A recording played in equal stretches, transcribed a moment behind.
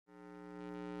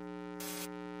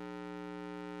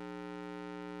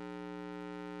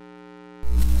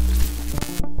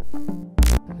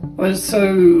Well, it's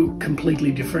so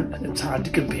completely different. It's hard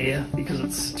to compare because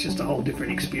it's just a whole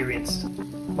different experience.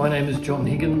 My name is John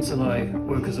Higgins and I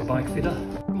work as a bike fitter.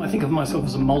 I think of myself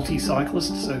as a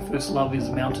multi-cyclist, so first love is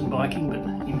mountain biking, but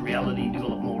in reality do a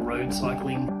lot more road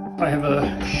cycling. I have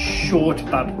a short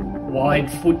but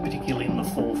wide foot, particularly in the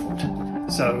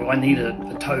forefoot, so I need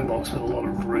a toe box with a lot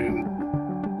of room.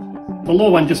 The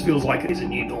LoreOne just feels like it is a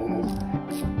new normal.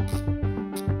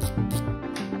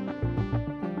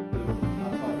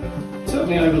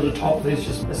 Certainly over the top there's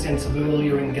just a sense of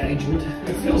earlier engagement.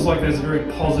 It feels like there's a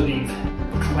very positive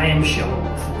clamshell on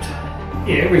the foot.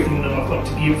 Yeah, everything that I've got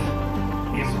to give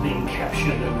is being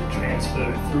captured and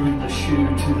transferred through the shoe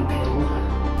to the pedal.